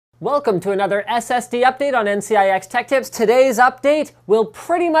Welcome to another SSD update on NCIX Tech Tips. Today's update will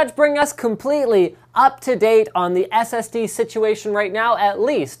pretty much bring us completely up to date on the SSD situation right now, at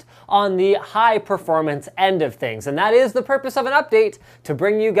least on the high performance end of things. And that is the purpose of an update, to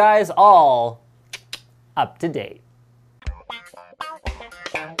bring you guys all up to date.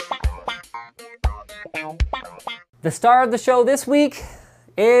 The star of the show this week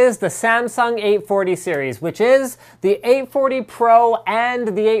is the Samsung 840 series, which is the 840 Pro and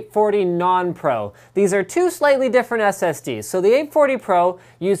the 840 Non-Pro. These are two slightly different SSDs. So the 840 Pro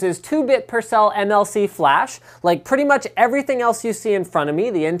uses 2-bit per cell MLC flash, like pretty much everything else you see in front of me,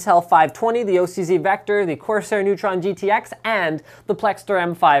 the Intel 520, the OCZ Vector, the Corsair Neutron GTX, and the Plextor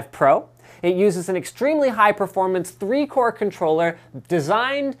M5 Pro. It uses an extremely high-performance 3-core controller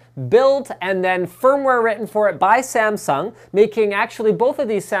designed, built, and then firmware written for it by Samsung, making actually both of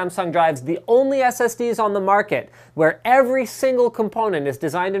these Samsung drives the only SSDs on the market where every single component is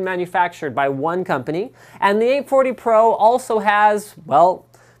designed and manufactured by one company. And the 840 Pro also has, well,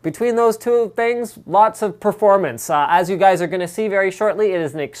 between those two things, lots of performance. As you guys are going to see very shortly, it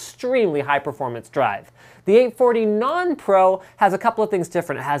is an extremely high-performance drive. The 840 Non-Pro has a couple of things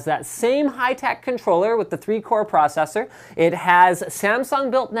different. It has that same high-tech controller with the 3-core processor. It has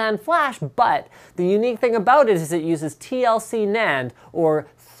Samsung-built NAND flash, but the unique thing about it is it uses TLC NAND, or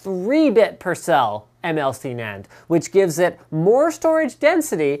 3-bit per cell MLC NAND, which gives it more storage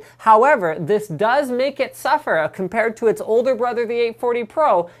density. However, this does make it suffer compared to its older brother, the 840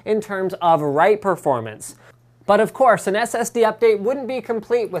 Pro, in terms of write performance. But of course, an SSD update wouldn't be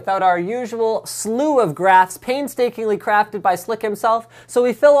complete without our usual slew of graphs painstakingly crafted by Slick himself, so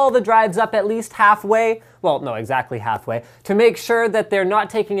we fill all the drives up at least halfway, well, no, exactly halfway, to make sure that they're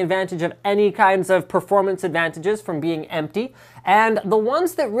not taking advantage of any kinds of performance advantages from being empty. And the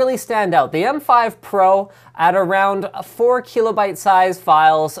ones that really stand out, the M5 Pro at around 4 kilobyte size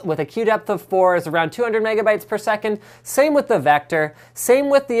files with a Q depth of 4 is around 200 megabytes per second. Same with the Vector, same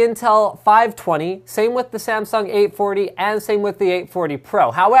with the Intel 520, same with the Samsung 840, and same with the 840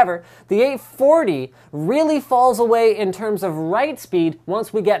 Pro. However, the 840 really falls away in terms of write speed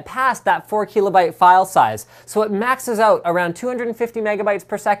once we get past that 4 kilobyte file size. So it maxes out around 250 megabytes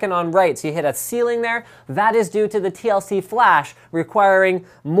per second on writes. You hit a ceiling there. That is due to the TLC flash requiring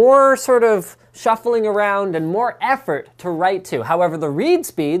more sort of shuffling around and more effort to write to. However, the read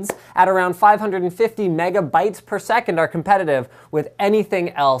speeds at around 550 megabytes per second are competitive with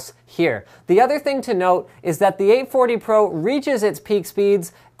anything else here. The other thing to note is that the 840 Pro reaches its peak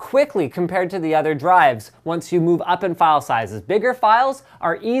speeds quickly compared to the other drives once you move up in file sizes. Bigger files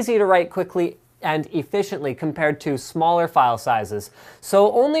are easy to write quickly and efficiently compared to smaller file sizes.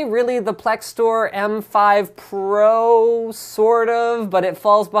 So only really the Plextor M5 Pro, sort of, but it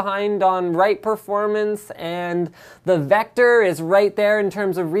falls behind on write performance, and the Vector is right there in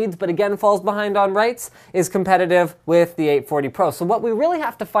terms of reads, but again falls behind on writes, is competitive with the 840 Pro. So what we really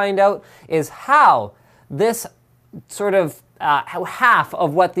have to find out is how this sort of half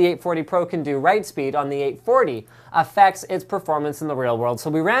of what the 840 Pro can do write speed on the 840 affects its performance in the real world. So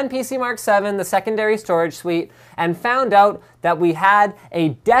we ran PCMark 7, the secondary storage suite, and found out that we had a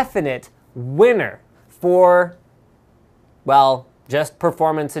definite winner for, well, just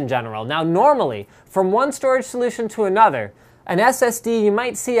performance in general. Now normally, from one storage solution to another, an SSD, you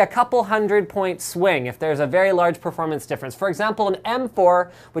might see a couple 100-point swing if there's a very large performance difference. For example, an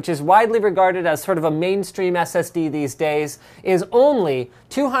M4, which is widely regarded as sort of a mainstream SSD these days, is only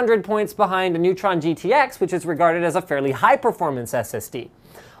 200 points behind a Neutron GTX, which is regarded as a fairly high-performance SSD.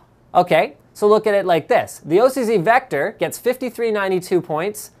 Okay, so look at it like this. The OCZ Vector gets 5392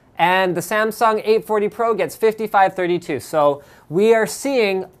 points, and the Samsung 840 Pro gets 5532. So we are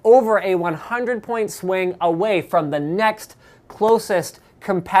seeing over a 100-point swing away from the next closest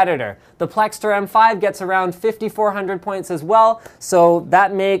competitor. The Plextor M5 gets around 5,400 points as well, so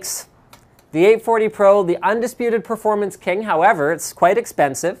that makes the 840 Pro the undisputed performance king. However, it's quite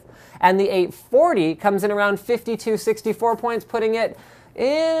expensive, and the 840 comes in around 5,264 points, putting it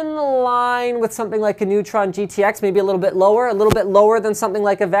in line with something like a Neutron GTX, maybe a little bit lower than something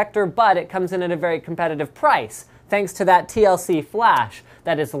like a Vector, but it comes in at a very competitive price, thanks to that TLC flash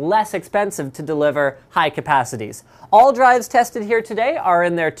that is less expensive to deliver high capacities. All drives tested here today are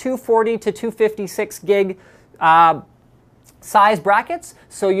in their 240 to 256 gig size brackets,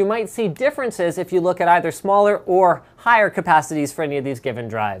 so you might see differences if you look at either smaller or higher capacities for any of these given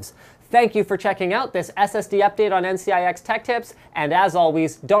drives. Thank you for checking out this SSD update on NCIX Tech Tips, and as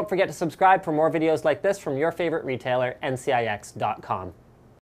always, don't forget to subscribe for more videos like this from your favorite retailer, ncix.com.